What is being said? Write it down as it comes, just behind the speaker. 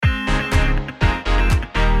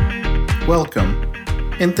Welcome,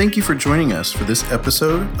 and thank you for joining us for this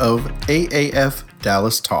episode of AAF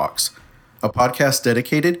Dallas Talks, a podcast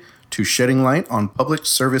dedicated to shedding light on public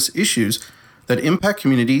service issues that impact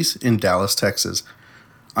communities in Dallas, Texas.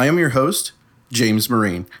 I am your host, James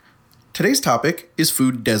Marine. Today's topic is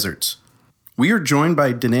food deserts. We are joined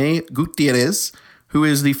by Danae Gutierrez, who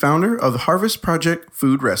is the founder of the Harvest Project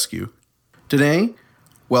Food Rescue. Danae,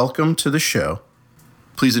 welcome to the show.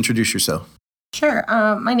 Please introduce yourself. Sure.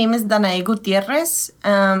 My name is Danae Gutierrez,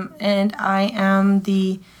 and I am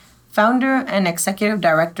the founder and executive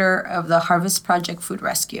director of the Harvest Project Food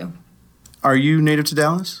Rescue. Are you native to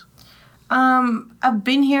Dallas? I've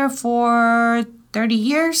been here for 30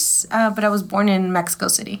 years, but I was born in Mexico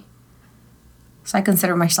City. So I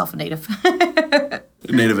consider myself a native.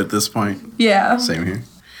 Native at this point? Yeah. Same here.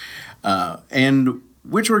 And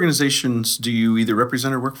which organizations do you either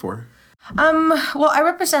represent or work for? Well, I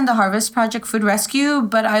represent the Harvest Project Food Rescue,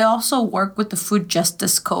 but I also work with the Food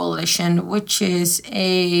Justice Coalition, which is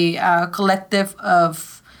a collective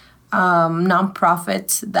of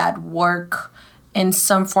nonprofits that work in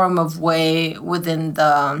some form of way within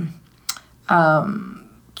the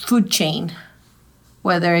food chain.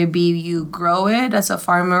 Whether it be you grow it as a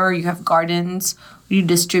farmer, you have gardens, you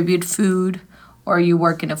distribute food, or you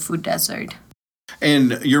work in a food desert.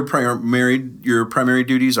 And your primary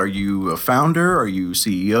duties, are you a founder? Are you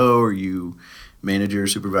CEO? Are you manager,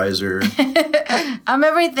 supervisor? I'm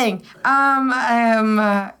everything.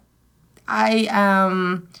 I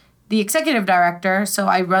am the executive director, so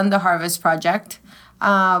I run the Harvest Project.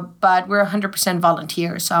 But we're 100%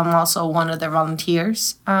 volunteers, so I'm also one of the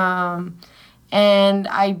volunteers. And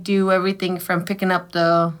I do everything from picking up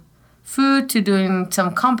the food to doing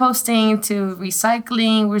some composting to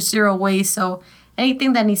recycling. We're zero waste, so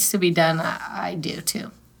anything that needs to be done, I do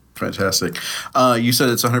too. Fantastic. You said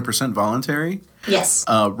it's 100% voluntary? Yes.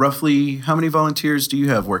 Roughly how many volunteers do you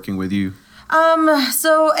have working with you?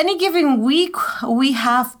 So any given week, we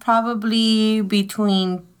have probably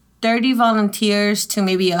between 30 volunteers to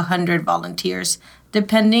maybe 100 volunteers,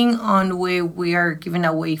 depending on where we are giving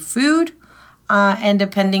away food and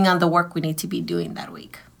depending on the work we need to be doing that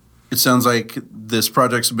week. It sounds like this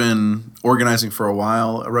project's been organizing for a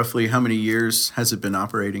while. Roughly how many years has it been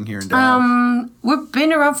operating here in Dallas? We've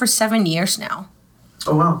been around for 7 years now.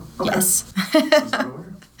 Oh, wow. Okay. Yes.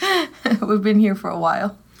 We've been here for a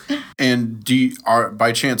while. And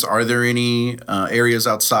by chance, are there any areas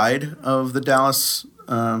outside of the Dallas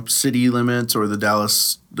city limits or the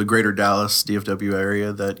greater Dallas DFW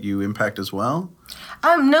area that you impact as well?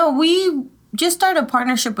 No, we just started a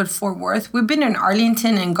partnership with Fort Worth. We've been in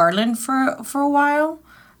Arlington and Garland for a while,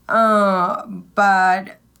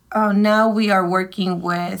 but now we are working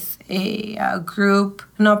with a group,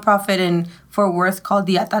 nonprofit in Fort Worth called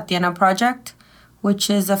the Atatiana Project, which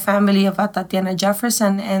is a family of Atatiana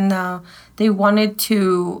Jefferson, and they wanted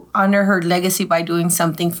to honor her legacy by doing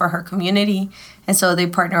something for her community, and so they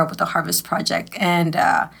partner up with the Harvest Project, and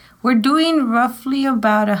we're doing roughly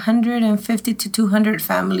about 150 to 200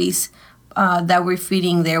 families that we're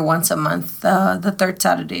feeding there once a month, the third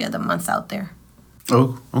Saturday of the month out there.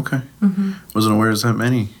 Oh, okay. Mm-hmm. Wasn't aware there's that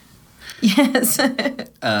many. Yes.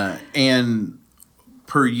 And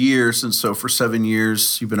per year, for 7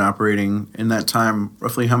 years you've been operating, in that time,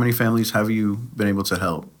 roughly how many families have you been able to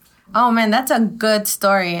help? Oh, man, that's a good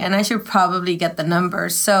story, and I should probably get the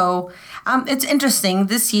numbers. So it's interesting.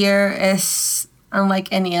 This year is unlike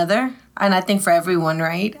any other, and I think for everyone,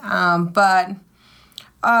 right? But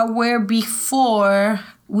where before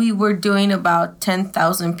we were doing about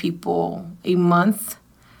 10,000 people a month,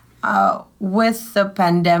 with the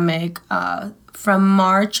pandemic, from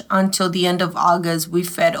March until the end of August, we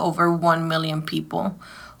fed over 1 million people,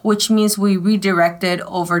 which means we redirected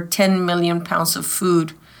over 10 million pounds of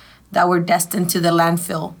food that were destined to the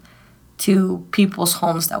landfill to people's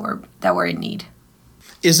homes that were in need.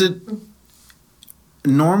 Is it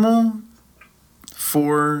normal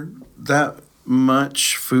for that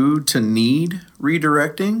much food to need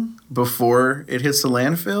redirecting before it hits the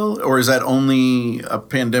landfill, or is that only a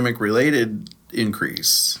pandemic-related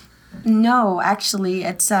increase? No, actually,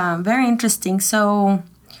 it's very interesting. So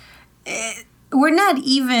we're not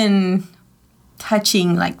even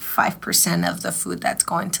touching like 5% of the food that's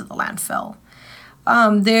going to the landfill.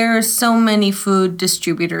 There are so many food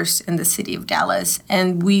distributors in the city of Dallas,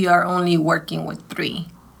 and we are only working with 3.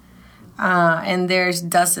 And there's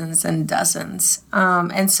dozens and dozens.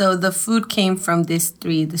 And so the food came from these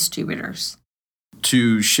 3 distributors.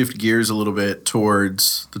 To shift gears a little bit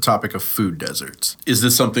towards the topic of food deserts, is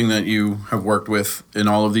this something that you have worked with in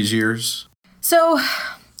all of these years? So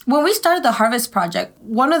when we started the Harvest Project,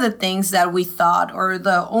 one of the things that we thought, or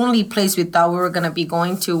the only place we thought we were going to be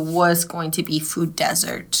going to, was going to be food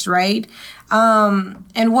deserts, right?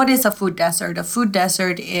 And what is a food desert? A food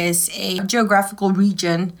desert is a geographical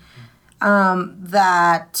region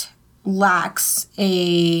that lacks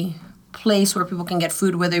a place where people can get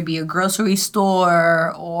food, whether it be a grocery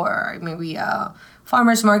store or maybe a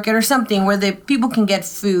farmer's market or something, where the people can get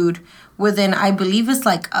food within, I believe it's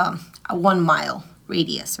like a 1 mile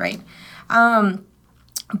radius, right?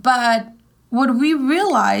 But what we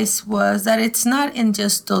realized was that it's not in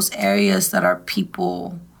just those areas that are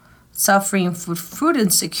people suffering from food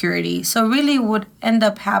insecurity. So really what ended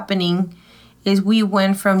up happening is we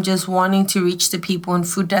went from just wanting to reach the people in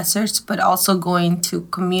food deserts, but also going to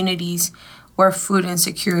communities where food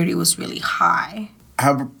insecurity was really high.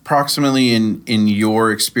 How approximately in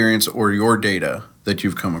your experience or your data that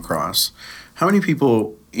you've come across, how many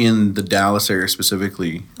people in the Dallas area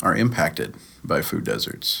specifically are impacted by food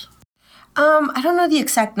deserts? I don't know the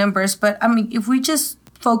exact numbers, but I mean, if we just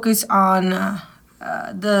focus on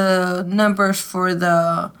the numbers for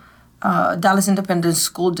the Dallas Independent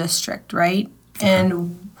School District, right? Okay.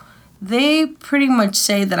 And they pretty much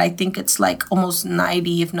say that I think it's like almost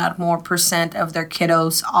 90, if not more, % of their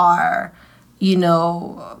kiddos are,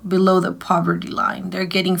 below the poverty line. They're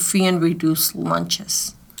getting free and reduced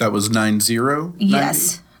lunches. That was 90?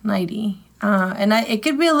 Yes, 90. And it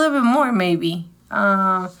could be a little bit more, maybe.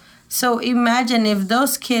 So imagine if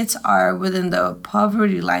those kids are within the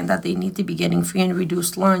poverty line that they need to be getting free and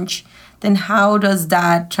reduced lunch, then how does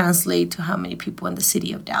that translate to how many people in the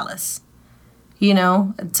city of Dallas?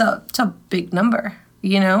 It's a big number,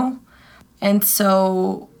 And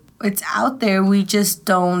so it's out there. We just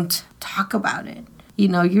don't talk about it.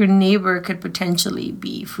 Your neighbor could potentially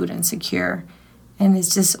be food insecure. And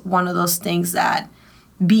it's just one of those things that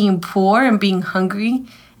being poor and being hungry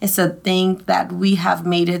is a thing that we have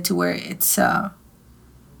made it to where it's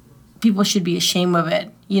people should be ashamed of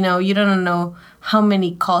it. You don't know how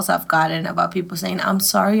many calls I've gotten about people saying, I'm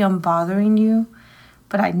sorry I'm bothering you,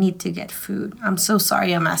 but I need to get food. I'm so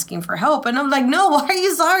sorry I'm asking for help. And I'm like, no, why are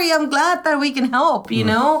you sorry? I'm glad that we can help,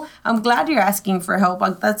 I'm glad you're asking for help.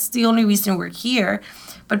 Like, that's the only reason we're here.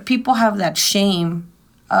 But people have that shame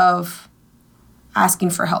of asking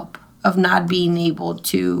for help, of not being able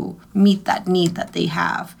to meet that need that they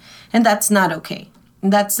have. And that's not okay.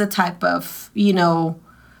 And that's the type of,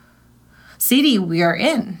 city we are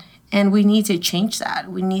in. And we need to change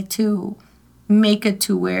that. We need to make it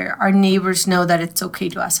to where our neighbors know that it's okay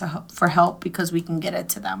to ask for help because we can get it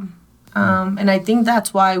to them. And I think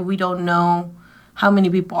that's why we don't know how many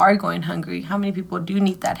people are going hungry, how many people do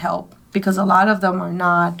need that help, because a lot of them are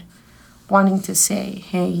not wanting to say,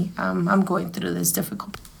 hey, I'm going through this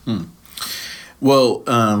difficult. Well,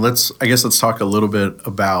 let's talk a little bit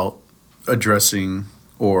about addressing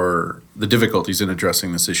or the difficulties in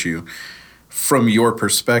addressing this issue from your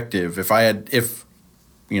perspective. If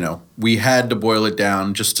we had to boil it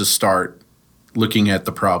down just to start looking at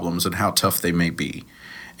the problems and how tough they may be,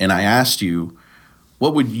 and I asked you,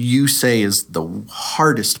 what would you say is the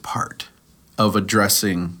hardest part of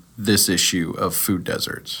addressing this issue of food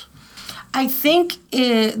deserts? I think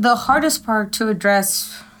the hardest part to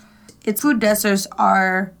address food deserts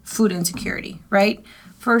are food insecurity, right?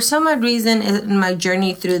 For some odd reason in my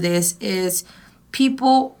journey through this is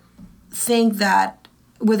people think that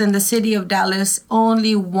within the city of Dallas,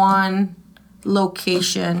 only one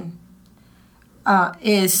location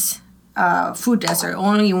is food desert.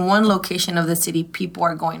 Only in one location of the city, people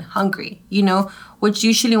are going hungry, which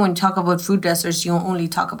usually when you talk about food deserts, you only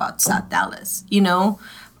talk about South Dallas,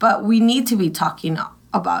 But we need to be talking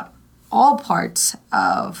about all parts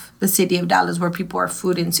of the city of Dallas where people are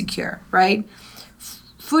food insecure, right?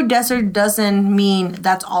 Food desert doesn't mean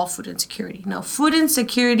that's all food insecurity. No, food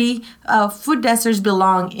insecurity, food deserts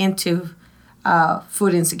belong into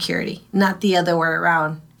food insecurity, not the other way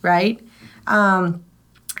around, right?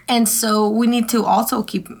 And so we need to also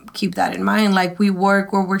keep that in mind. Like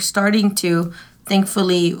we're starting to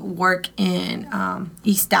thankfully work in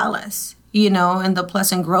East Dallas, in the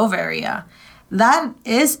Pleasant Grove area. That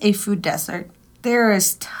is a food desert. There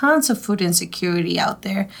is tons of food insecurity out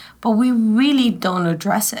there, but we really don't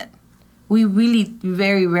address it. We really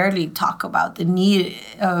very rarely talk about the need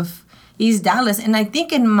of East Dallas. And I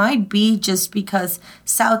think it might be just because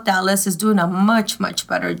South Dallas is doing a much, much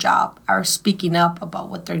better job are speaking up about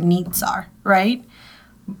what their needs are, right?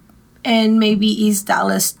 And maybe East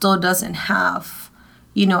Dallas still doesn't have,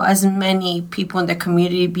 as many people in the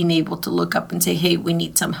community being able to look up and say, hey, we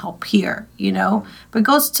need some help here, But it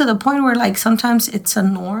goes to the point where, like, sometimes it's a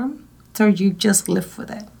norm, so you just live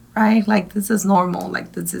with it, right? Like, this is normal.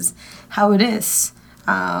 Like, this is how it is.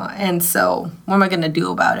 And so what am I going to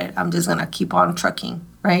do about it? I'm just going to keep on trucking,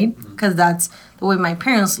 right? Because that's the way my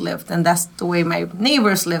parents lived, and that's the way my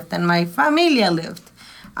neighbors lived, and my familia lived.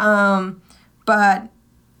 But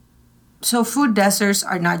so food deserts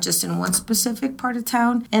are not just in one specific part of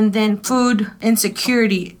town. And then food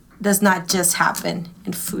insecurity does not just happen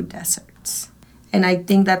in food deserts. And I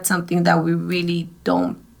think that's something that we really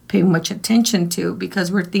don't pay much attention to,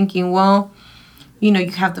 because we're thinking, well, you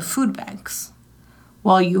have the food banks.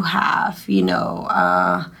 Well, you have,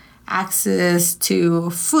 access to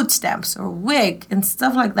food stamps or WIC and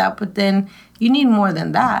stuff like that. But then you need more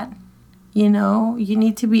than that. You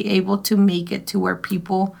need to be able to make it to where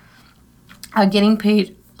people are getting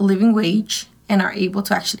paid a living wage and are able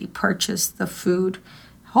to actually purchase the food,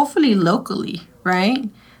 hopefully locally, right?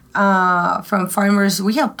 From farmers.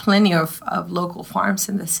 We have plenty of local farms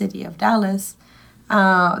in the city of Dallas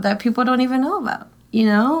that people don't even know about,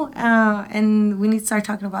 and we need to start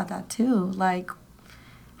talking about that too. Like,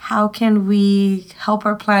 how can we help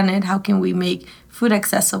our planet? How can we make food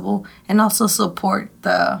accessible and also support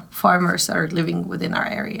the farmers that are living within our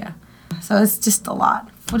area? So it's just a lot.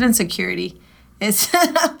 Food insecurity. It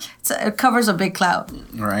covers a big cloud.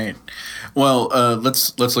 Right. Well,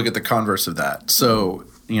 let's look at the converse of that. So,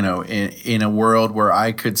 in a world where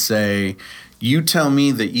I could say, you tell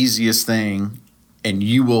me the easiest thing and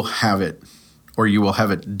you will have it, or you will have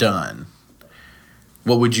it done,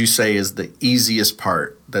 what would you say is the easiest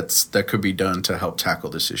part that could be done to help tackle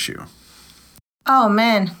this issue? Oh,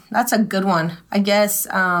 man, that's a good one. I guess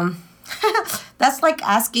that's like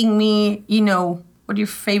asking me, what your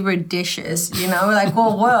favorite dish is, like,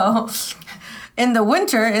 well, in the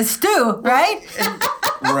winter it's stew, right?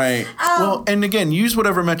 Right. Well, and again, use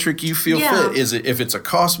whatever metric you feel fit. Is it, if it's a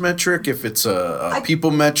cost metric, if it's a people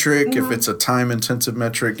metric, if it's a time intensive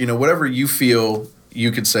metric, whatever you feel, you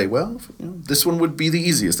could say, well, this one would be the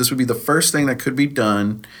easiest. This would be the first thing that could be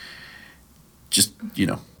done. Just,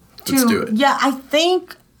 let's do it. Yeah, I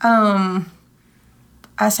think,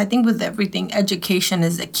 as I think with everything, education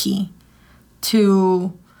is the key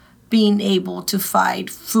to being able to fight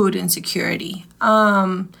food insecurity.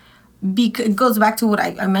 Because it goes back to what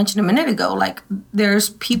I mentioned a minute ago. Like,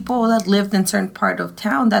 there's people that lived in certain part of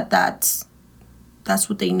town that's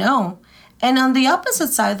what they know. And on the opposite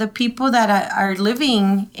side, the people that are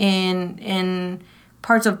living in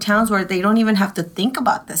parts of towns where they don't even have to think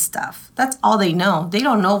about this stuff. That's all they know. They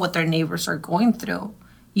don't know what their neighbors are going through,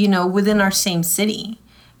 within our same city.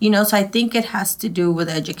 So I think it has to do with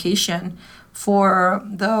education for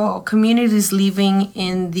the communities living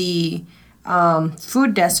in the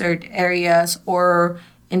food desert areas or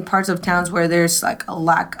in parts of towns where there's like a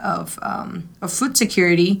lack of food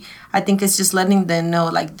security. I think it's just letting them know,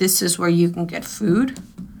 like, this is where you can get food,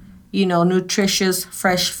 nutritious,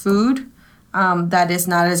 fresh food that is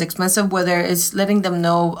not as expensive, whether it's letting them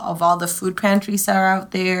know of all the food pantries that are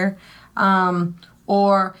out there,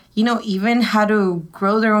 or, even how to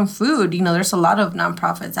grow their own food. There's a lot of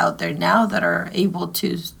nonprofits out there now that are able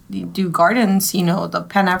to do gardens. The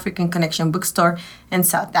Pan-African Connection bookstore in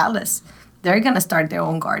South Dallas, they're going to start their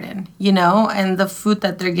own garden, and the food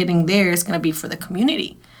that they're getting there is going to be for the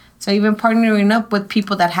community. So even partnering up with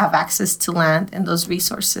people that have access to land and those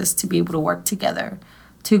resources to be able to work together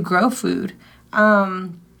to grow food.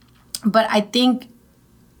 But I think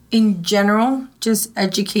in general, just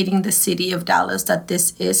educating the city of Dallas that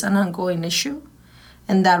this is an ongoing issue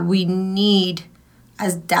and that we need,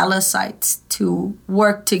 as Dallasites, to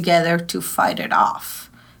work together to fight it off.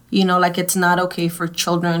 Like, it's not okay for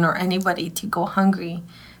children or anybody to go hungry,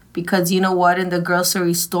 because in the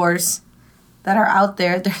grocery stores that are out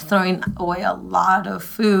there, they're throwing away a lot of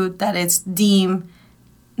food that is deemed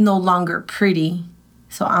no longer pretty.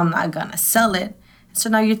 So I'm not going to sell it. So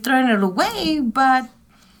now you're throwing it away, but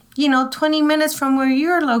 20 minutes from where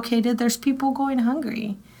you're located, there's people going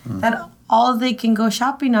hungry. That all they can go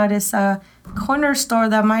shopping at is a corner store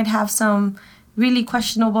that might have some really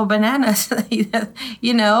questionable bananas, or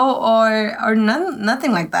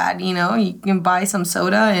nothing like that. You can buy some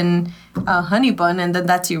soda and a honey bun, and then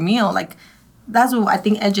that's your meal. Like, that's what I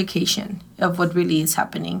think, education of what really is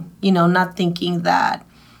happening. Not thinking that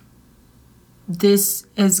this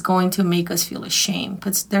is going to make us feel ashamed,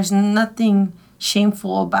 but there's nothing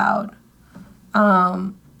shameful about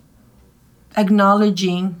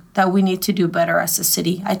acknowledging that we need to do better as a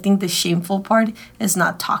city. I think the shameful part is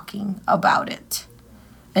not talking about it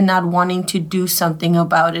and not wanting to do something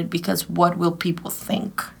about it, because what will people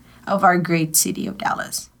think of our great city of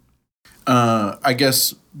Dallas? I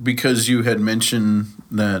guess because you had mentioned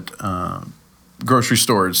that grocery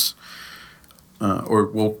stores, or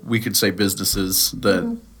well, we could say businesses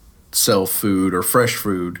that sell food or fresh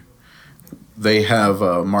food, they have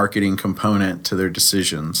a marketing component to their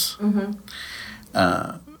decisions.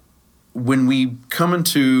 When we come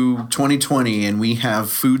into 2020 and we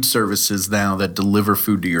have food services now that deliver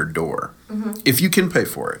food to your door, if you can pay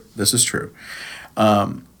for it, this is true.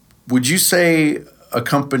 Would you say a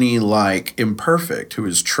company like Imperfect, who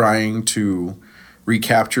is trying to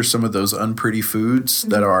recapture some of those unpretty foods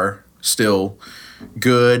that are still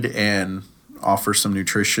good and offer some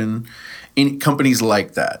nutrition, in companies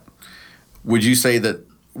like that, would you say that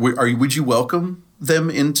would you welcome them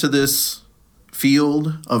into this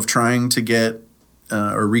field of trying to get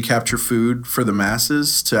or recapture food for the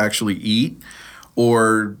masses to actually eat,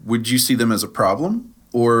 or would you see them as a problem,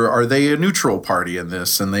 or are they a neutral party in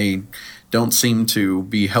this and they don't seem to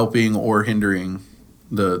be helping or hindering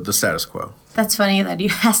the status quo? That's funny that you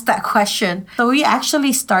asked that question. So we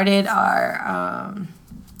actually started our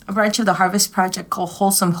a branch of the Harvest Project called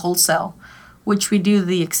Wholesome Wholesale, which we do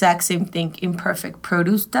the exact same thing Imperfect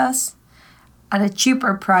Produce does at a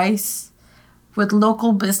cheaper price with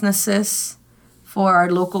local businesses for our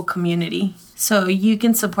local community. So you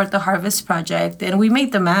can support the Harvest Project. And we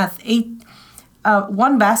made the math.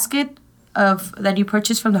 One basket of that you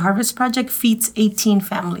purchase from the Harvest Project feeds 18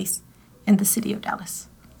 families in the city of Dallas.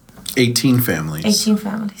 18 families. 18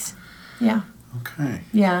 families. Yeah. Okay.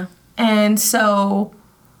 Yeah. And so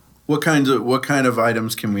what kind of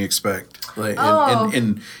items can we expect? Like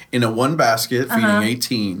in a one basket feeding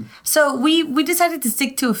 18. So we decided to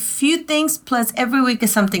stick to a few things, plus every week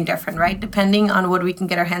is something different, right? Depending on what we can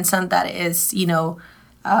get our hands on, that is, it's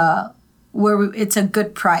a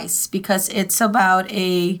good price, because it's about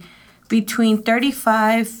between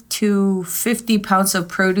 35 to 50 pounds of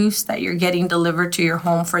produce that you're getting delivered to your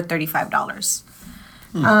home for $35.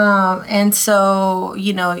 And so,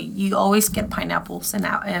 you always get pineapples and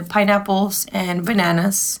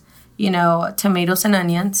bananas, tomatoes and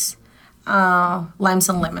onions, limes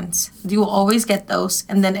and lemons. You will always get those.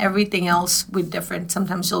 And then everything else with different.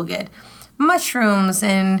 Sometimes you'll get mushrooms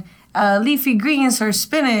and leafy greens or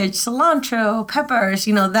spinach, cilantro, peppers,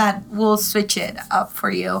 that will switch it up for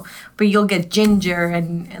you. But you'll get ginger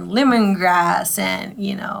and lemongrass and,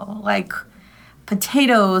 like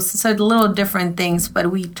potatoes. So little different things, but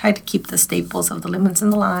we try to keep the staples of the lemons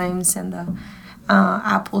and the limes and the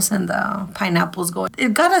apples and the pineapples going.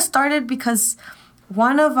 It got us started because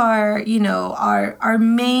one of our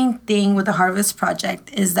main thing with the Harvest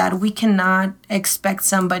Project is that we cannot expect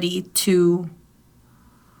somebody to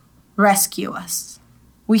rescue us.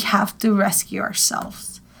 We have to rescue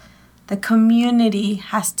ourselves. The community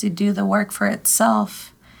has to do the work for itself.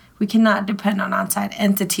 We cannot depend on outside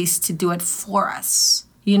entities to do it for us,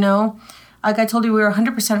 Like I told you, we were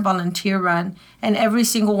 100% volunteer run, and every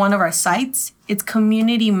single one of our sites, it's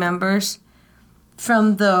community members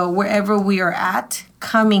from wherever we are at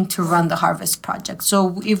coming to run the Harvest Project.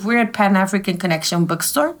 So if we're at Pan-African Connection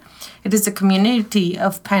Bookstore, it is a community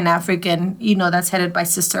of Pan-African, that's headed by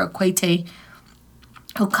Sister Okwete,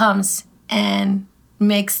 who comes and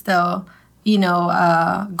makes goes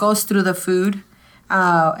through the food,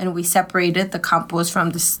 and we separated the compost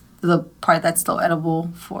from the part that's still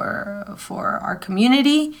edible for our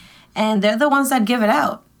community, and they're the ones that give it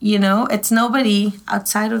out. It's nobody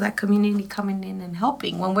outside of that community coming in and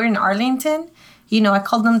helping. When we're in Arlington, I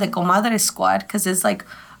call them the Comadre Squad, because it's like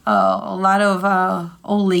a lot of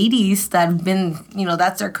old ladies that have been,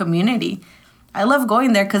 that's their community. I love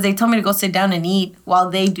going there because they tell me to go sit down and eat while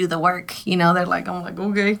they do the work. I'm like,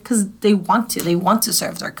 okay, because they want to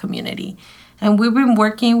serve their community. And we've been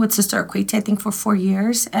working with Sister Okwete, I think, for 4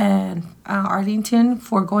 years, and Arlington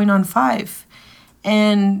for going on 5.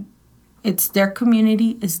 And it's their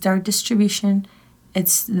community, it's their distribution,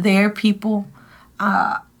 it's their people,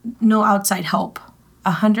 no outside help,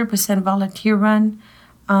 100% volunteer run.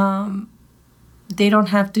 They don't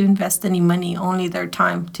have to invest any money, only their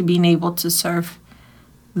time to being able to serve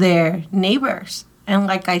their neighbors. And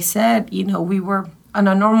like I said, we were, on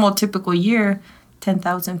a normal, typical year,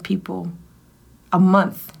 10,000 people a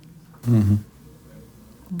month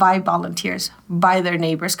by volunteers, by their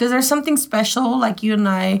neighbors. Because there's something special, like you and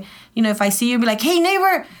I, if I see you, be like, hey,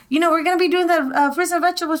 neighbor, we're going to be doing the fruits and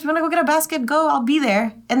vegetables. You want to go get a basket? Go, I'll be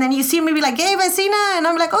there. And then you see me be like, hey, vecina. And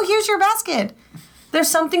I'm like, oh, here's your basket. There's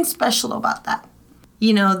something special about that.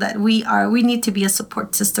 That we need to be a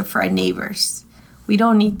support system for our neighbors. We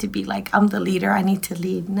don't need to be like, I'm the leader, I need to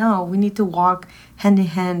lead. No, we need to walk hand in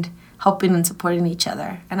hand, helping and supporting each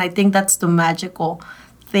other. And I think that's the magical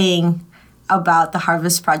thing about the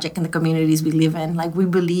Harvest Project and the communities we live in. Like, we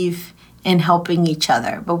believe in helping each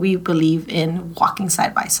other, but we believe in walking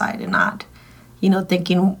side by side and not,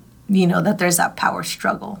 thinking, that there's that power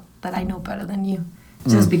struggle that I know better than you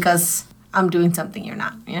just because I'm doing something you're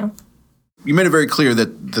not, You made it very clear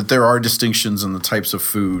that there are distinctions in the types of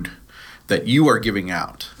food that you are giving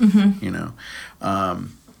out,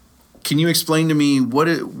 Can you explain to me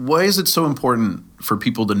why is it so important for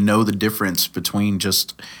people to know the difference between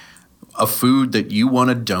just a food that you want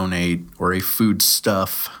to donate or a food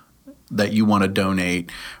stuff that you want to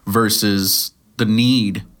donate versus the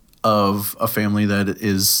need of a family that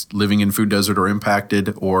is living in food desert or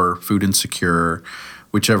impacted or food insecure,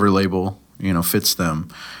 whichever label, fits them?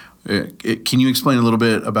 Can you explain a little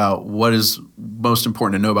bit about what is most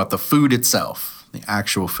important to know about the food itself, the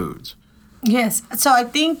actual foods? Yes. So I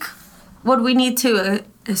think what we need to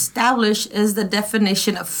establish is the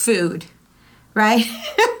definition of food, right?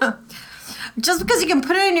 Just because you can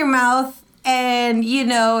put it in your mouth and,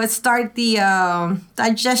 start the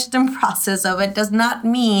digestion process of it does not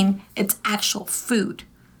mean it's actual food,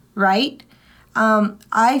 right?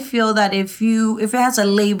 I feel that if it has a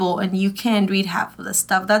label and you can't read half of the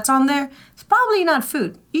stuff that's on there, it's probably not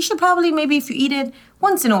food. You should probably, maybe if you eat it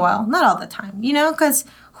once in a while, not all the time, because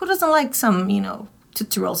who doesn't like some,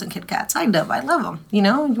 Tootsie Rolls and Kit Kats? I love them, You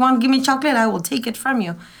want to give me chocolate, I will take it from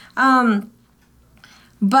you.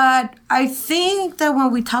 But I think that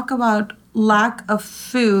when we talk about lack of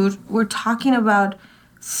food, we're talking about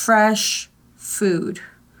fresh food.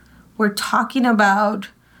 We're talking about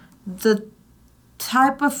the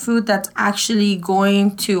type of food that's actually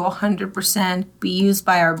going to 100% be used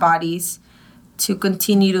by our bodies to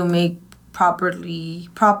continue to make proper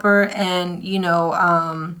and,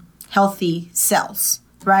 healthy cells,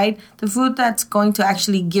 right? The food that's going to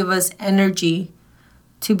actually give us energy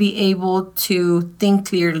to be able to think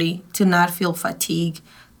clearly, to not feel fatigue,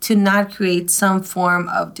 to not create some form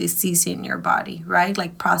of disease in your body, right?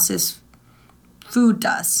 Like processed food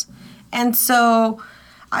does. And so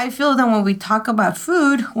I feel that when we talk about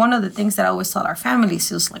food, one of the things that I always tell our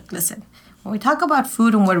families is like, listen, when we talk about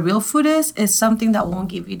food and what real food is something that won't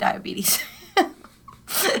give you diabetes,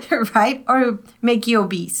 right? Or make you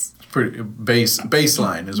obese. Pretty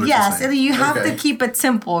baseline is what you're saying. Yes, you have to keep it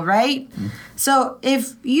simple, right? So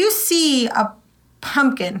if you see a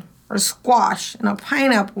pumpkin or squash and a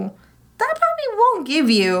pineapple, that probably won't give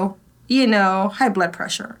you, high blood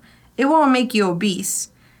pressure. It won't make you obese.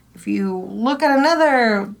 If you look at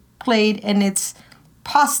another plate and it's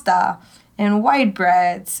pasta and white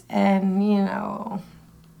breads and,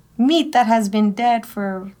 meat that has been dead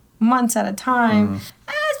for months at a time, it's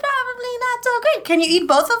probably not so great. Can you eat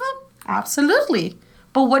both of them? Absolutely.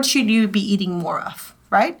 But what should you be eating more of,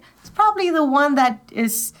 right? It's probably the one that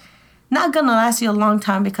is not going to last you a long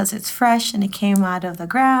time because it's fresh and it came out of the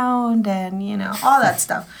ground and, all that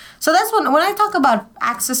stuff. So that's when I talk about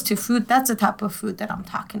access to food, that's the type of food that I'm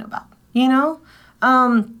talking about,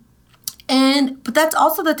 But that's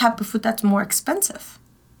also the type of food that's more expensive.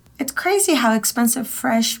 It's crazy how expensive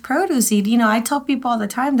fresh produce is. I tell people all the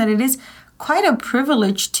time that it is quite a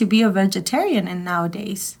privilege to be a vegetarian in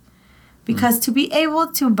nowadays. Because to be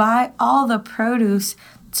able to buy all the produce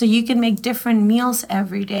so you can make different meals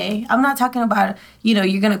every day. I'm not talking about, you're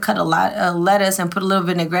going to cut a lettuce and put a little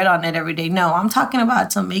vinaigrette on it every day. No, I'm talking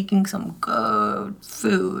about making some good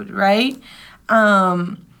food, right?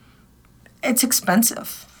 It's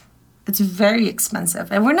expensive. It's very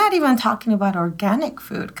expensive. And we're not even talking about organic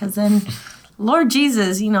food because then, Lord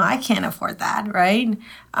Jesus, I can't afford that, right?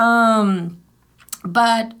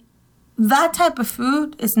 But that type of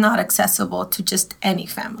food is not accessible to just any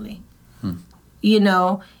family.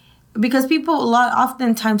 Because people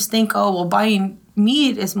oftentimes think, buying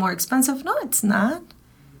meat is more expensive. No, it's not.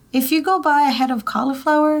 If you go buy a head of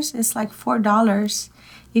cauliflowers, it's like $4.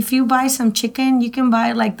 If you buy some chicken, you can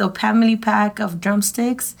buy like the family pack of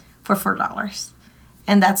drumsticks for $4.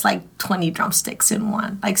 And that's like 20 drumsticks in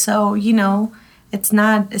one. It's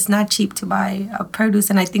not cheap to buy produce.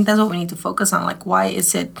 And I think that's what we need to focus on. Like, why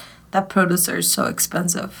is it that produce are so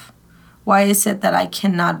expensive? Why is it that I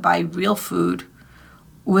cannot buy real food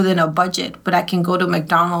within a budget, but I can go to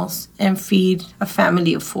McDonald's and feed a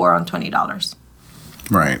family of 4 on $20?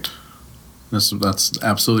 Right. That's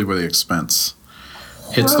absolutely where the expense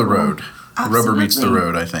hits the road. Absolutely. The rubber meets the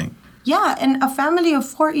road, I think. Yeah, and a family of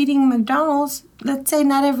 4 eating McDonald's, let's say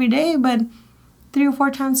not every day, but 3 or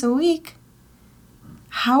 4 times a week.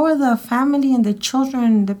 How are the family and the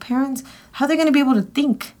children, the parents, how are they going to be able to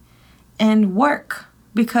think and work?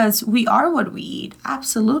 Because we are what we eat,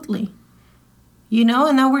 absolutely. And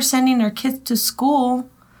now we're sending our kids to school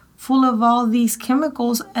full of all these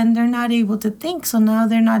chemicals and they're not able to think. So now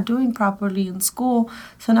they're not doing properly in school.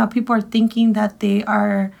 So now people are thinking that they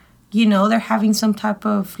are, they're having some type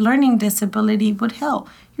of learning disability, but hell,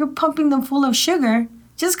 you're pumping them full of sugar.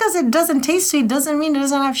 Just because it doesn't taste sweet doesn't mean it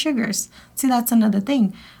doesn't have sugars. See, that's another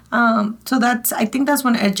thing. So I think that's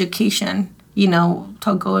when education,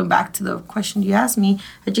 going back to the question you asked me,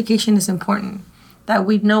 education is important. That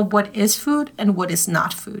we know what is food and what is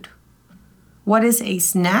not food. What is a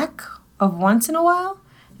snack of once in a while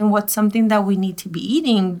and what's something that we need to be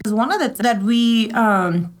eating. Because one of the that we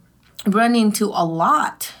run into a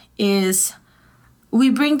lot is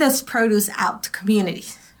we bring this produce out to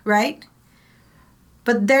communities, right?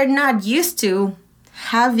 But they're not used to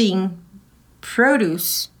having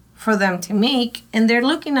produce for them to make. And they're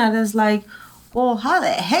looking at us like, well, how the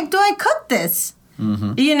heck do I cook this?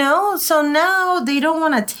 Mm-hmm. So now they don't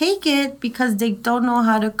want to take it because they don't know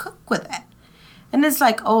how to cook with it. And it's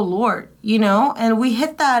like, oh, Lord, and we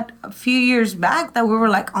hit that a few years back that we were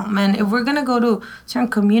like, oh, man, if we're going to go to certain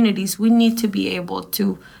communities, we need to be able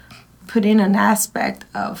to put in an aspect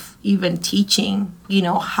of even teaching,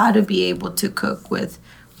 how to be able to cook with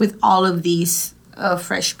all of these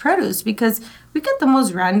fresh produce, because we get the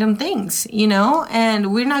most random things,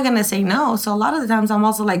 and we're not going to say no. So a lot of the times I'm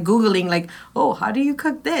also like Googling like, oh, how do you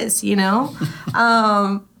cook this, because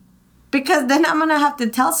then I'm going to have to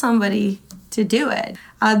tell somebody to do it.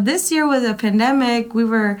 This year with the pandemic, we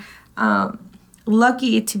were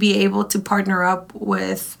lucky to be able to partner up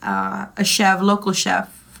with a local chef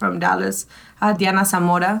from Dallas, Diana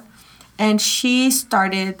Zamora, and she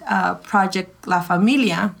started Project La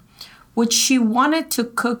Familia, which she wanted to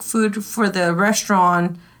cook food for the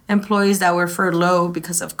restaurant employees that were furloughed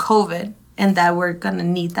because of COVID and that were going to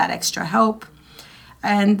need that extra help.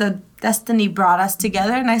 And the Destiny brought us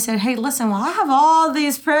together, and I said, hey, listen, well, I have all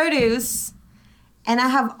these produce and I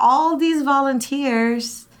have all these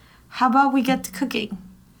volunteers. How about we get to cooking?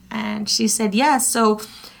 And she said yes. So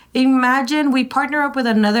imagine we partner up with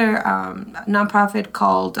another nonprofit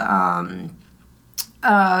called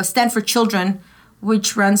Stand for Children,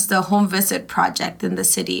 which runs the Home Visit Project in the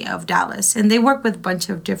city of Dallas. And they work with a bunch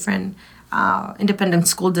of different independent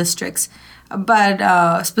school districts.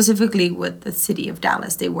 But specifically with the city of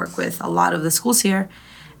Dallas, they work with a lot of the schools here.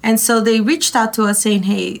 And so they reached out to us saying,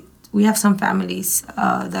 hey, we have some families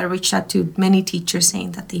that reached out to many teachers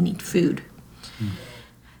saying that they need food.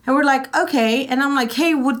 And we're like, okay. And I'm like,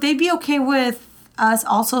 hey, would they be okay with us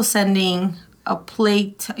also sending a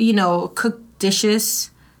plate, cooked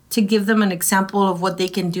dishes to give them an example of what they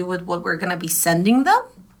can do with what we're going to be sending them?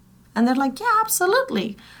 And they're like, yeah,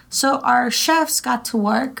 absolutely. So our chefs got to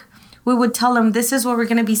work. We would tell them, this is what we're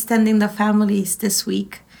going to be sending the families this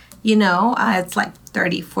week. It's like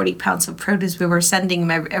 30, 40 pounds of produce we were sending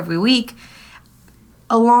them every week,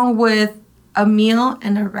 along with a meal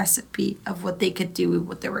and a recipe of what they could do with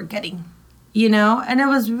what they were getting, And it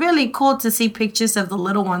was really cool to see pictures of the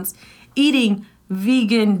little ones eating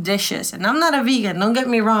vegan dishes. And I'm not a vegan, don't get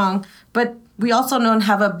me wrong, but we also don't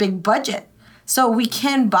have a big budget. So we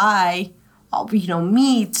can buy,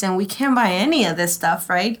 meats, and we can't buy any of this stuff,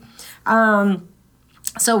 right?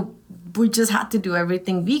 So we just had to do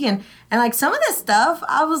everything vegan. And like some of this stuff,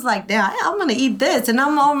 I was like, yeah, I'm going to eat this. And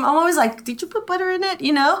I'm always like, did you put butter in it?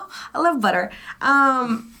 I love butter.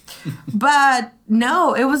 But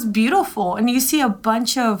no, it was beautiful. And you see a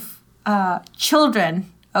bunch of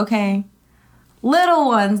children, okay, little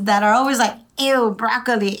ones that are always like, ew,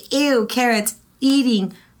 broccoli, ew, carrots,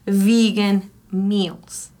 eating vegan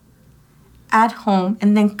meals at home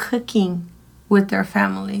and then cooking with their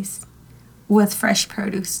families with fresh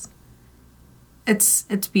produce.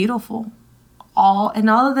 It's beautiful. All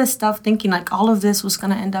of this stuff, thinking like all of this was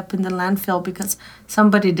going to end up in the landfill because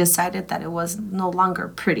somebody decided that it was no longer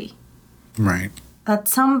pretty. Right. That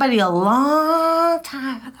somebody a long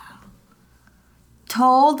time ago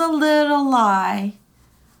told a little lie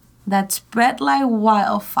that spread like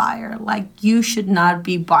wildfire, like you should not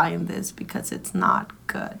be buying this because it's not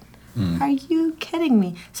good. Are you kidding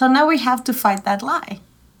me? So now we have to fight that lie,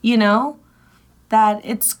 that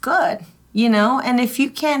it's good. And if you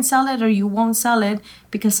can't sell it or you won't sell it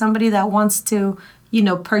because somebody that wants to,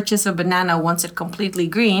 purchase a banana wants it completely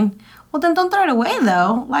green, well, then don't throw it away,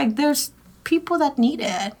 though. Like, there's people that need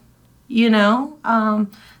it,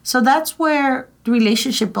 So that's where the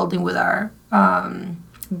relationship building with our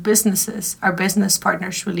businesses, our business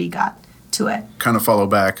partners really got to it. Kind of follow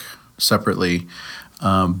back separately,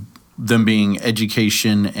 them being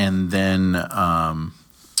education and then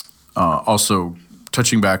also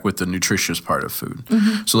touching back with the nutritious part of food.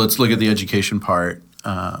 Mm-hmm. So let's look at the education part.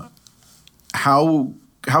 How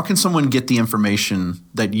can someone get the information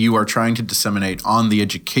that you are trying to disseminate on the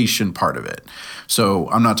education part of it? So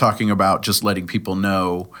I'm not talking about just letting people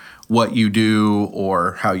know what you do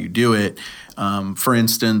or how you do it. For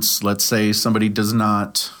instance, let's say somebody does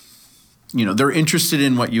not, they're interested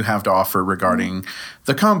in what you have to offer regarding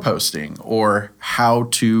the composting or how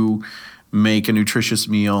to make a nutritious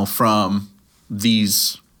meal from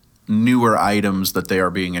these newer items that they are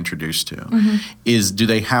being introduced to. Do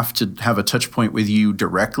they have to have a touch point with you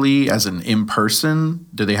directly as an in-person?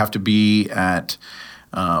 Do they have to be at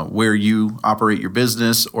where you operate your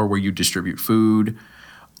business or where you distribute food?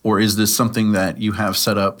 Or is this something that you have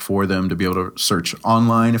set up for them to be able to search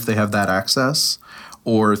online if they have that access,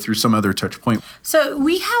 or through some other touch point? So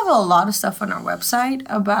we have a lot of stuff on our website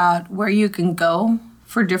about where you can go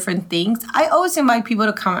for different things. I always invite people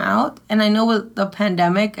to come out, and I know with the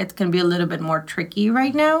pandemic, it can be a little bit more tricky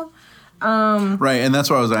right now. Right, and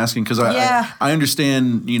that's why I was asking, because I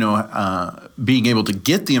understand, being able to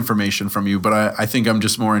get the information from you, but I think I'm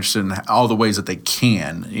just more interested in all the ways that they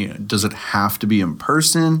can. Does it have to be in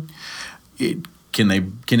person? Can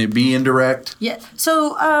it be indirect? Yeah.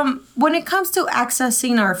 So when it comes to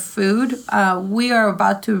accessing our food, we are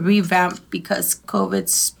about to revamp because COVID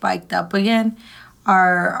spiked up again.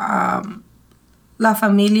 Our La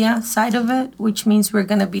Familia side of it, which means we're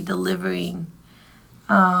going to be delivering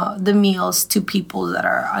the meals to people that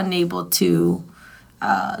are unable to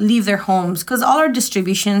leave their homes, because all our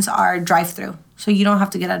distributions are drive-through. So you don't have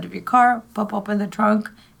to get out of your car, pop open the trunk,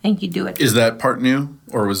 and you do it. Is that part new,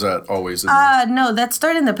 or was that always? No, that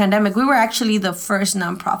started in the pandemic. We were actually the first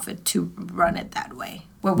nonprofit to run it that way,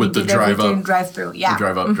 where we did everything drive-through. Yeah,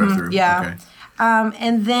 drive-up, drive-through. Yeah, okay.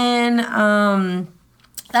 And then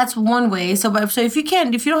that's one way. So if you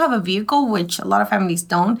don't have a vehicle, which a lot of families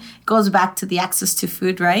don't, it goes back to the access to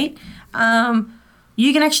food, right?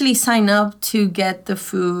 You can actually sign up to get the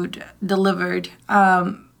food delivered.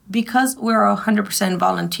 Because we're 100%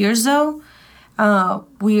 volunteers, though,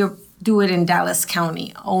 we do it in Dallas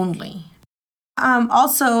County only.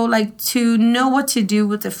 Also, to know what to do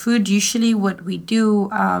with the food, usually what we do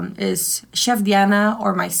is Chef Diana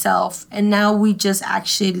or myself, and now we just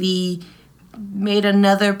actually made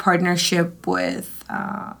another partnership with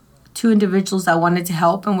two individuals that wanted to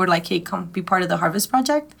help, and we're like, hey, come be part of the Harvest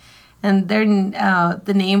Project. And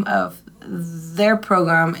the name of their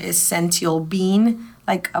program is Sential Bean,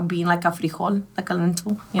 like a bean, like a frijol, like a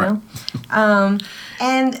lentil, you know?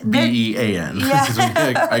 And BEAN.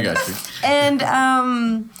 Yeah. I got you. And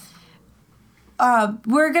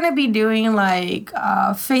we're going to be doing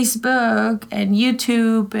Facebook and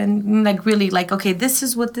YouTube and really okay, this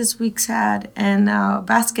is what this week's had and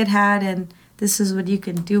basket had, and this is what you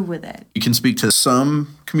can do with it. You can speak to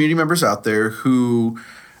some community members out there who,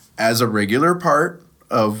 as a regular part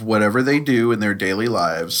of whatever they do in their daily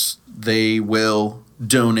lives, they will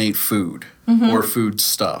donate food or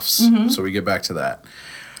foodstuffs. So we get back to that.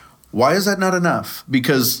 Why is that not enough?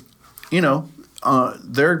 Because,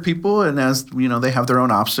 there are people, and as they have their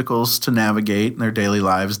own obstacles to navigate in their daily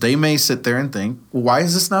lives. They may sit there and think, why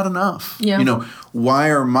is this not enough? Yeah. Why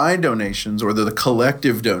are my donations or the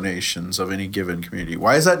collective donations of any given community,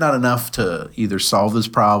 why is that not enough to either solve this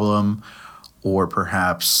problem or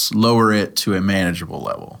perhaps lower it to a manageable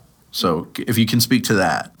level? So if you can speak to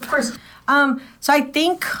that. Of course. So I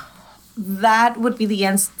think that would be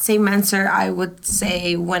the same answer I would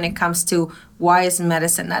say when it comes to why is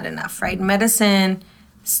medicine not enough, right? Medicine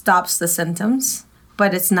stops the symptoms,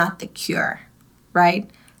 but it's not the cure, right?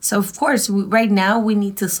 So, of course, right now we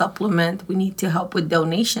need to supplement. We need to help with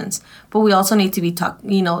donations, but we also need to be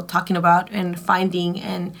talking about and finding,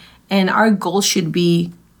 and our goal should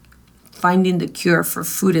be finding the cure for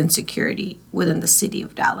food insecurity within the city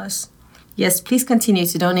of Dallas. Yes, please continue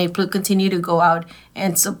to donate. Please continue to go out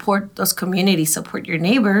and support those communities, support your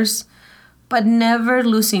neighbors, but never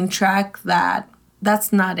losing track that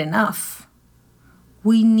that's not enough.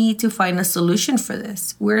 We need to find a solution for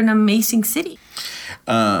this. We're an amazing city.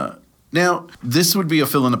 Now, this would be a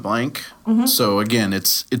fill in the blank. So again,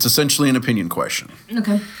 it's essentially an opinion question.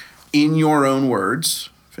 Okay. In your own words,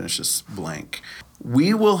 finish this blank.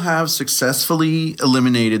 We will have successfully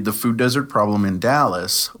eliminated the food desert problem in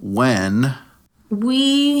Dallas when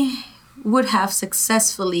we would have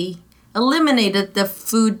successfully eliminated the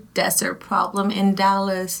food desert problem in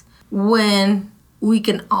Dallas when we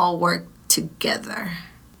can all work together.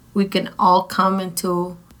 We can all come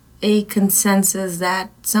into a consensus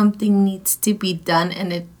that something needs to be done,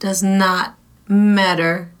 and it does not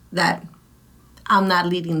matter that I'm not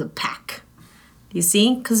leading the pack. You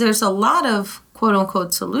see? Because there's a lot of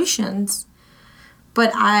quote-unquote solutions,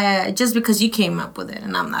 but just because you came up with it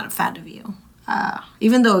and I'm not a fan of you,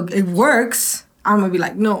 even though it works, I'm going to be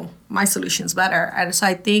like, no, my solution's better. And so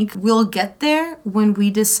I think we'll get there when we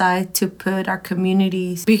decide to put our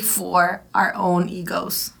communities before our own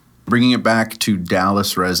egos. Bringing it back to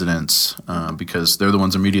Dallas residents, because they're the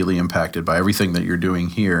ones immediately impacted by everything that you're doing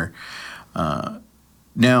here.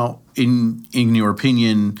 Now, in your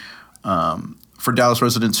opinion, for Dallas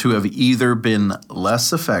residents who have either been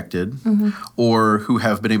less affected or who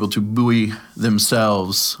have been able to buoy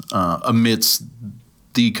themselves amidst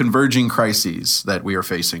the converging crises that we are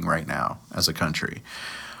facing right now as a country,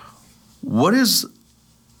 what is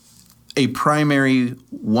a primary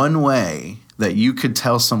one way that you could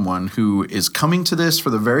tell someone who is coming to this for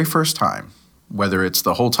the very first time, whether it's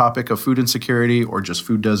the whole topic of food insecurity or just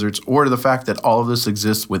food deserts or the fact that all of this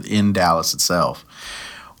exists within Dallas itself,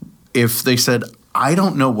 if they said, I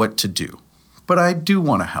don't know what to do, but I do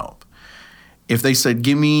want to help. If they said,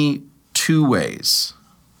 give me 2 ways,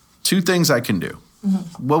 2 things I can do,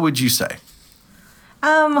 what would you say?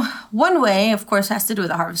 One way, of course, has to do with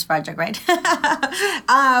the Harvest Project, right? But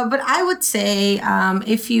I would say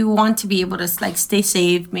if you want to be able to stay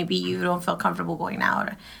safe, maybe you don't feel comfortable going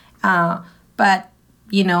out, but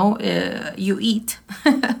you eat.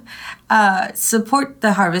 Support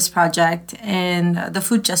the Harvest Project and the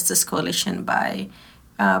Food Justice Coalition by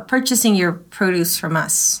purchasing your produce from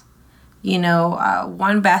us.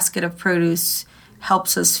 One basket of produce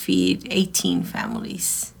helps us feed 18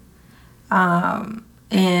 families.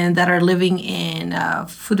 And that are living in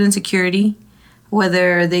food insecurity,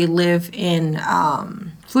 whether they live in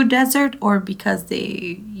food desert or because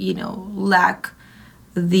they, lack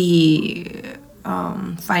the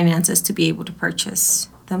finances to be able to purchase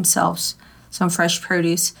themselves some fresh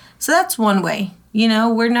produce. So that's one way.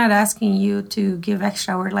 We're not asking you to give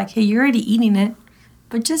extra. We're like, hey, you're already eating it,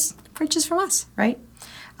 but just purchase from us, right?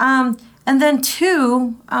 And then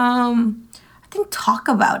 2, I think talk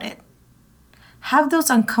about it. Have those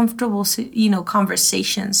uncomfortable,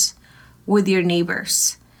 conversations with your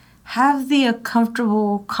neighbors. Have the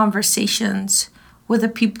uncomfortable conversations with the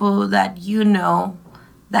people that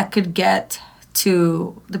that could get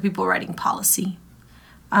to the people writing policy.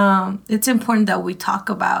 It's important that we talk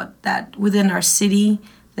about that within our city,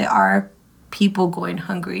 there are people going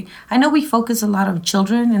hungry. I know we focus a lot on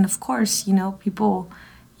children, and of course, people,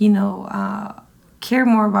 care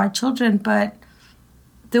more about children, but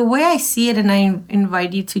the way I see it, and I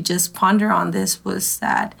invite you to just ponder on this, was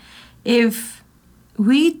that if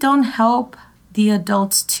we don't help the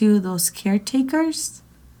adults too, those caretakers,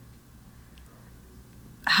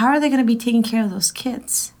 how are they going to be taking care of those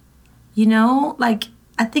kids? I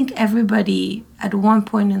think everybody at one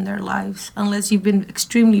point in their lives, unless you've been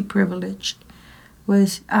extremely privileged,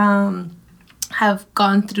 have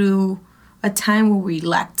gone through a time where we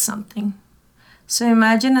lacked something. So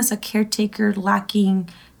imagine as a caretaker lacking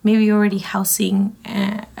maybe already housing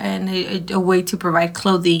and a way to provide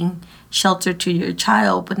clothing, shelter to your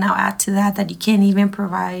child, but now add to that you can't even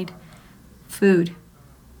provide food.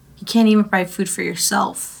 You can't even provide food for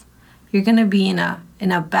yourself. You're going to be in a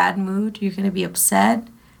bad mood. You're going to be upset.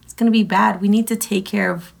 It's going to be bad. We need to take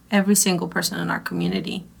care of every single person in our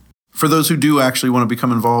community. For those who do actually want to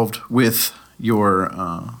become involved with your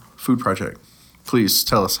food project, please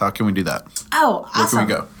tell us, how can we do that? Oh, awesome. Where can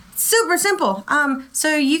we go? Super simple.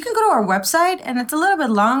 So you can go to our website, and it's a little bit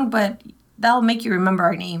long, but that'll make you remember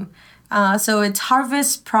our name. So it's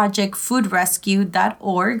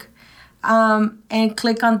harvestprojectfoodrescue.org, and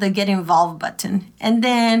click on the Get Involved button. And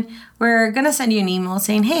then we're going to send you an email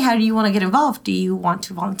saying, hey, how do you want to get involved? Do you want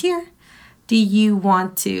to volunteer? Do you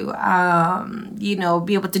want to,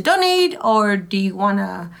 be able to donate? Or do you want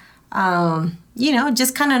to,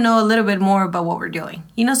 just kind of know a little bit more about what we're doing?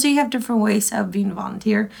 So you have different ways of being a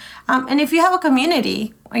volunteer. And if you have a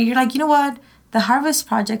community where you're like, you know what, the Harvest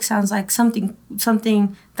Project sounds like something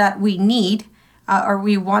that we need or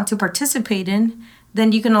we want to participate in,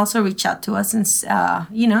 then you can also reach out to us and,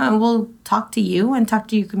 and we'll talk to you and talk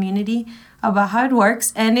to your community about how it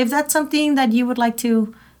works. And if that's something that you would like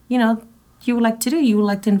to, do, you would like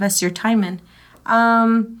to invest your time in.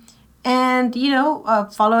 And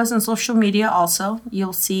follow us on social media also.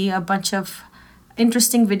 You'll see a bunch of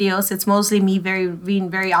interesting videos. It's mostly me being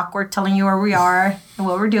very awkward, telling you where we are and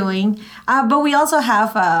what we're doing. But we also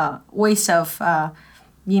have ways of,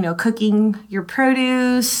 cooking your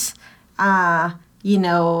produce.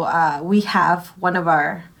 We have one of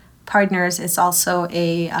our partners is also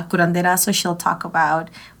a curandera, so she'll talk about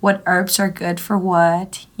what herbs are good for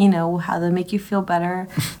what, how they make you feel better.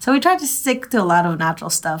 So we try to stick to a lot of natural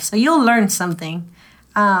stuff, so you'll learn something.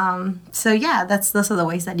 Those are the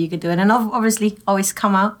ways that you could do it. And obviously, always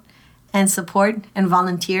come out and support and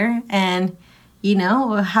volunteer. And,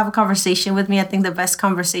 have a conversation with me. I think the best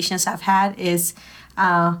conversations I've had is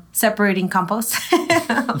separating compost,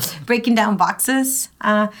 breaking down boxes.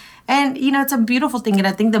 And, it's a beautiful thing. And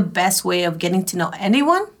I think the best way of getting to know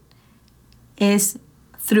anyone is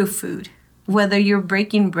through food. Whether you're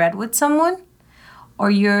breaking bread with someone or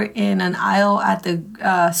you're in an aisle at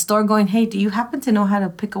the store going, hey, do you happen to know how to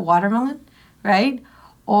pick a watermelon, right?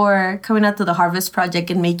 Or coming out to the Harvest Project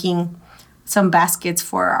and making some baskets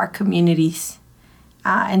for our communities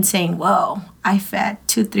and saying, whoa, I fed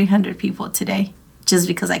 200-300 people today just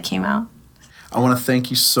because I came out. I want to thank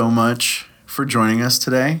you so much for joining us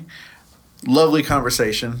today. Lovely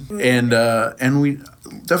conversation. And we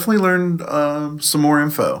definitely learned some more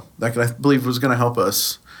info that I believe was going to help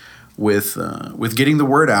us with getting the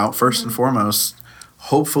word out, first and foremost,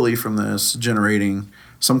 hopefully from this generating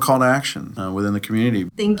some call to action within the community.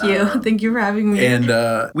 Thank you. Thank you for having me.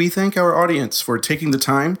 And we thank our audience for taking the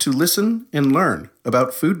time to listen and learn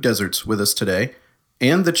about food deserts with us today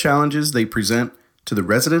and the challenges they present to the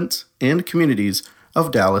residents and communities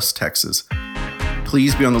of Dallas, Texas.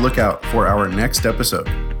 Please be on the lookout for our next episode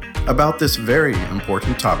about this very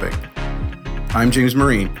important topic. I'm James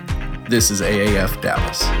Marine. This is AAF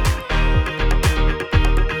Dallas.